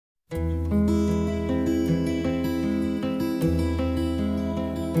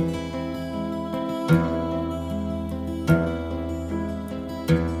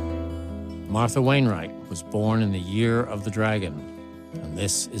Martha Wainwright was born in the year of the dragon, and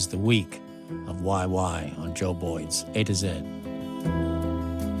this is the week of YY on Joe Boyd's A to Z.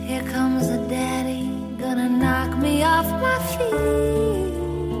 Here comes the daddy, gonna knock me off my feet.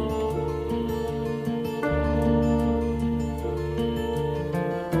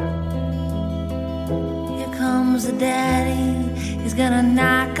 Here comes the daddy, he's gonna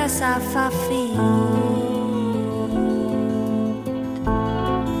knock us off our feet.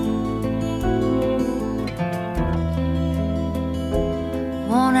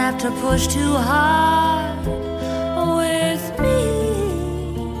 Won't have to push too hard with me.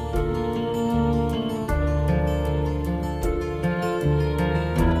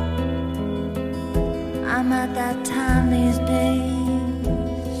 I'm at that time these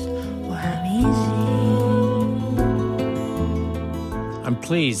days where I'm easy. I'm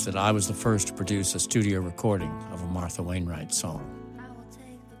pleased that I was the first to produce a studio recording of a Martha Wainwright song.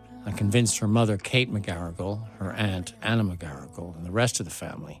 I convinced her mother, Kate McGarrigle, her aunt, Anna McGarrigle, and the rest of the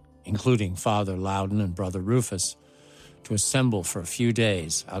family, including Father Loudon and Brother Rufus, to assemble for a few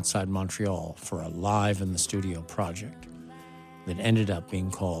days outside Montreal for a live-in-the-studio project that ended up being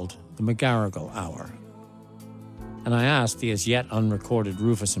called the McGarrigle Hour. And I asked the as-yet unrecorded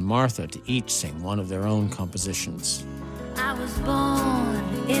Rufus and Martha to each sing one of their own compositions. I was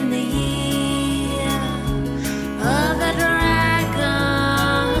born in the year of the dragon.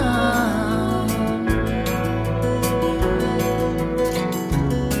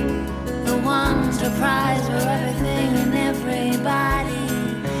 The prize where everything and everybody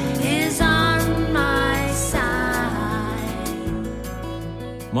is on my side.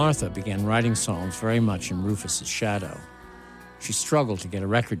 Martha began writing songs very much in Rufus's shadow. She struggled to get a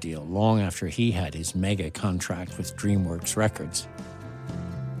record deal long after he had his mega contract with DreamWorks Records.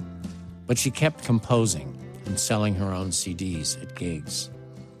 But she kept composing and selling her own CDs at gigs.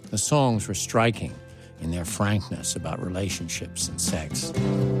 The songs were striking in their frankness about relationships and sex.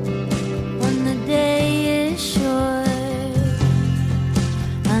 When the day is short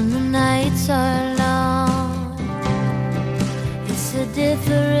and the nights are long, it's a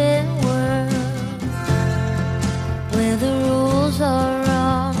different world where the rules are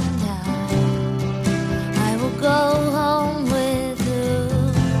wrong now. I will go home with you,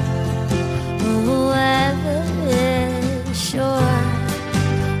 whoever is sure.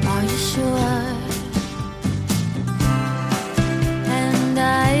 Are you sure? And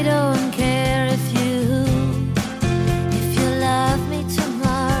I don't care if you love me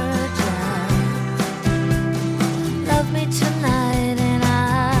tomorrow, love me tonight, and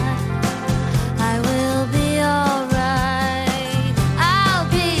I will be alright. I'll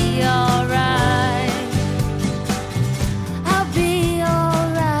be alright. I'll be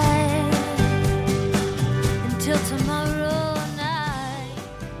alright until tomorrow night.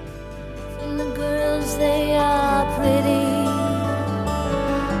 And the girls, they are pretty.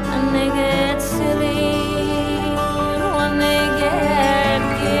 They get silly when they get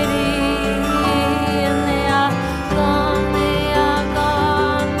giddy, and they are gone, they are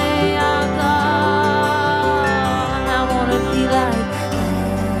gone, they are gone. I wanna be like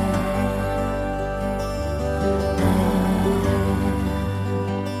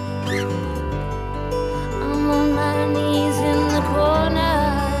I'm on my knees in the corner,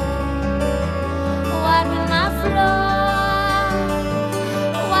 wiping my floor.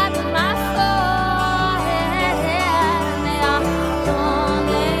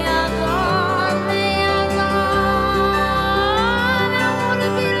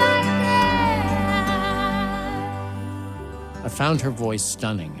 I found her voice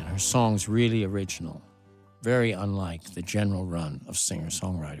stunning and her songs really original, very unlike the general run of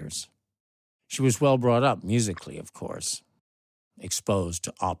singer-songwriters. She was well brought up musically, of course, exposed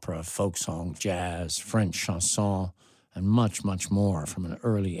to opera, folk song, jazz, French chanson, and much, much more from an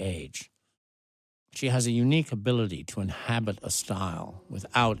early age. She has a unique ability to inhabit a style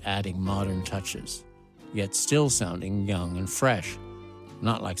without adding modern touches, yet still sounding young and fresh,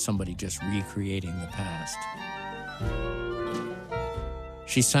 not like somebody just recreating the past.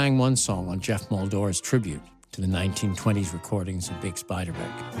 She sang one song on Jeff Moldor's tribute to the 1920s recordings of Bix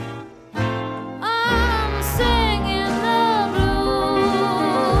Beiderbecke. I'm singing the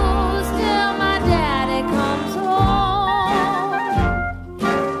blues till my daddy comes home.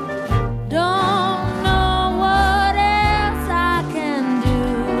 Don't know what else I can do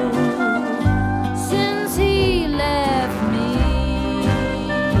since he left me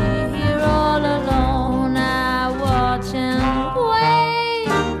here all alone. I watch and wait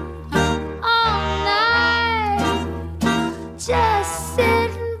all night, just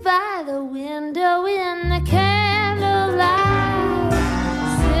sitting by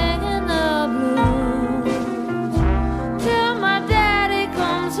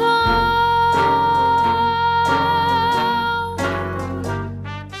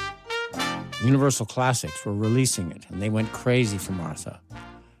Universal Classics were releasing it, and they went crazy for Martha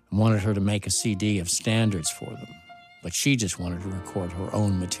and wanted her to make a CD of standards for them. But she just wanted to record her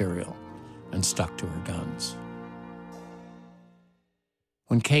own material and stuck to her guns.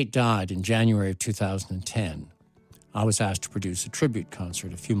 When Kate died in January of 2010, I was asked to produce a tribute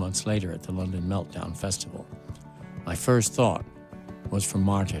concert a few months later at the London Meltdown Festival. My first thought was for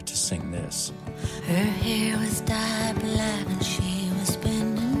Martha to sing this. Her hair was dyed black and she was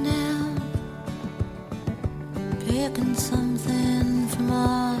bending down, picking something from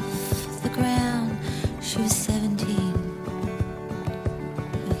off the ground. She was 17.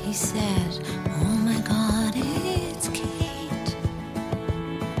 And he said, "Oh my God, it's Kate."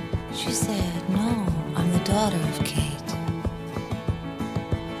 She said, "No, I'm the daughter of Kate."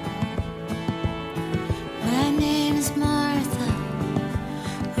 "My name is Martha.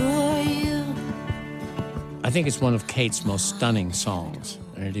 Who are you?" I think it's one of Kate's most stunning songs,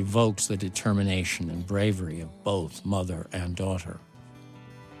 and it evokes the determination and bravery of both mother and daughter.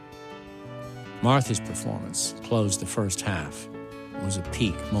 Martha's performance closed the first half. It was a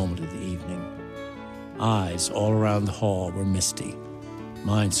peak moment of the evening. Eyes all around the hall were misty.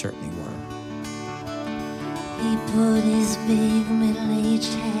 Mine certainly were. He put his big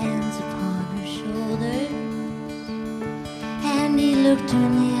middle-aged hands upon her shoulder, and he looked her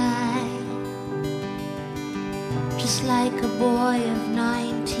in the eye, just like a boy of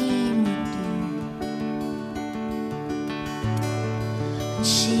 19 would do. And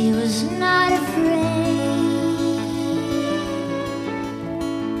she was not afraid.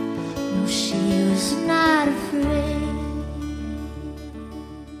 No, she was not afraid.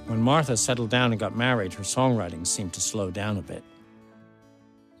 When Martha settled down and got married, her songwriting seemed to slow down a bit.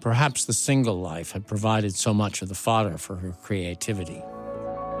 Perhaps the single life had provided so much of the fodder for her creativity.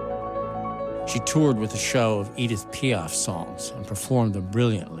 She toured with a show of Edith Piaf songs and performed them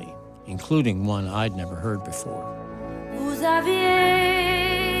brilliantly, including one I'd never heard before. Vous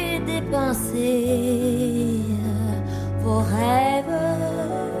aviez dépensé vos rêves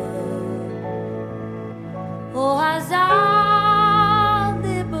au hasard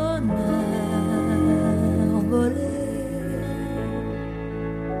des bonheurs volés.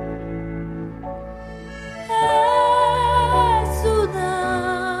 Et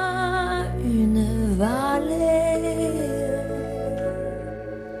soudain, une vallée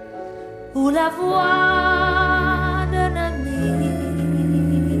où la voix d'un ami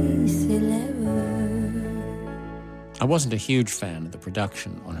s'élève. I wasn't a huge fan of the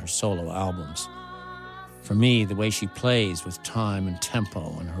production on her solo albums. For me, the way she plays with time and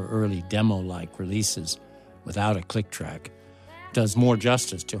tempo in her early demo-like releases without a click track does more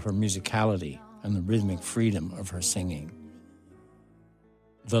justice to her musicality and the rhythmic freedom of her singing.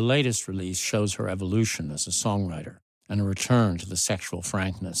 The latest release shows her evolution as a songwriter and a return to the sexual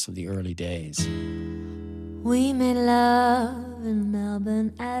frankness of the early days. We made love in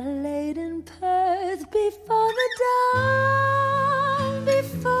Melbourne, Adelaide, and Perth before the dawn,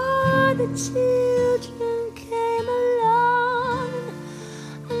 before the children came along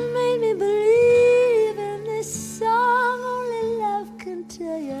and made me believe in this song. Only love can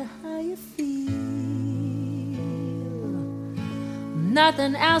tell you how you feel.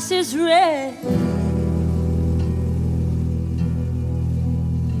 Nothing else is real.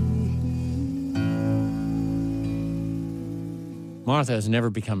 Martha has never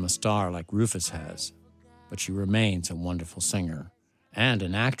become a star like Rufus has, but she remains a wonderful singer and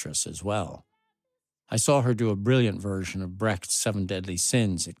an actress as well. I saw her do a brilliant version of Brecht's Seven Deadly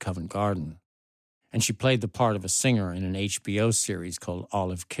Sins at Covent Garden, and she played the part of a singer in an HBO series called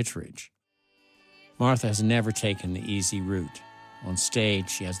Olive Kitteridge. Martha has never taken the easy route. On stage,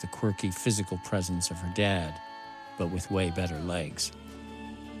 she has the quirky physical presence of her dad, but with way better legs.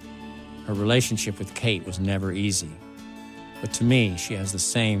 Her relationship with Kate was never easy, but to me, she has the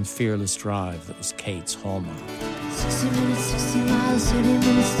same fearless drive that was Kate's hallmark. 60 minutes, 60 miles, 30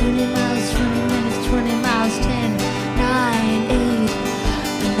 minutes, 30 miles, 20 minutes, 20 miles, 10, 9, 8,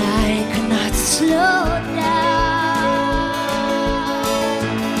 and I could not slow down.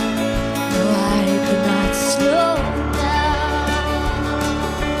 No, I could not slow down.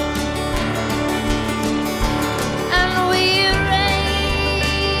 And we raced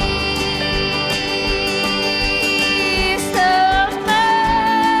the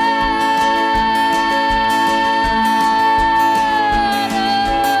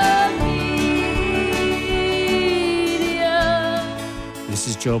This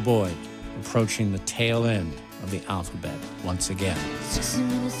is Joe Boyd, approaching the tail end of the alphabet once again. 60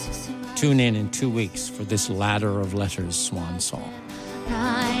 minutes, 60 miles. Tune in 2 weeks for this Ladder of Letters swan song.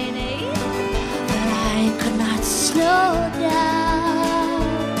 9, 8, but I could not slow down.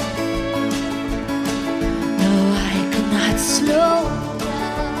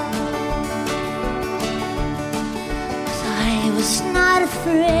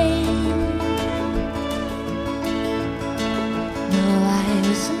 afraid. No, I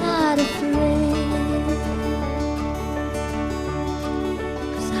was not afraid,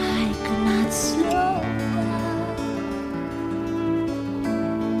 'cause I could not slow down.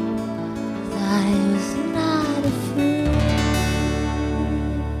 I